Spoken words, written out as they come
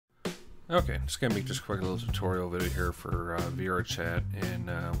Okay, just gonna make just a quick little tutorial video here for VRChat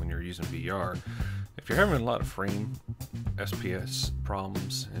and when you're using VR. If you're having a lot of frame FPS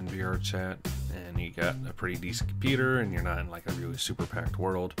problems in VRChat and you got a pretty decent computer and you're not in like a really super packed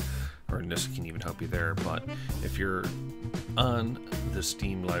world, or this can even help you there, but if you're on the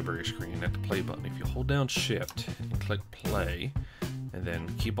Steam library screen at the play button, if you hold down shift and click play and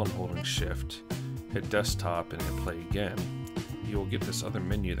then keep on holding shift, hit desktop and hit play again, you'll get this other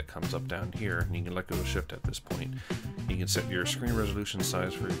menu that comes up down here, and you can let go of shift at this point. You can set your screen resolution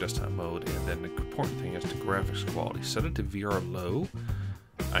size for your desktop mode, and then the important thing is the graphics quality. Set it to VR low.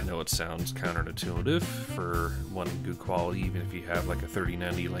 I know it sounds counterintuitive for wanting good quality, even if you have like a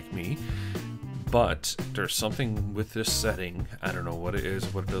 3090 like me, but there's something with this setting. I don't know what it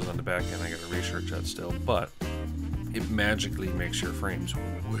is, what it does on the back end. I gotta research that still, but it magically makes your frames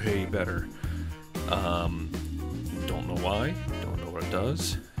way better. Don't know why, don't know what it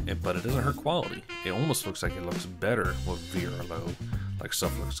does, but it doesn't hurt quality. It almost looks like it looks better with VR low, like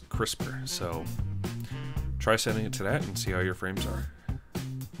stuff looks crisper. So try setting it to that and see how your frames are.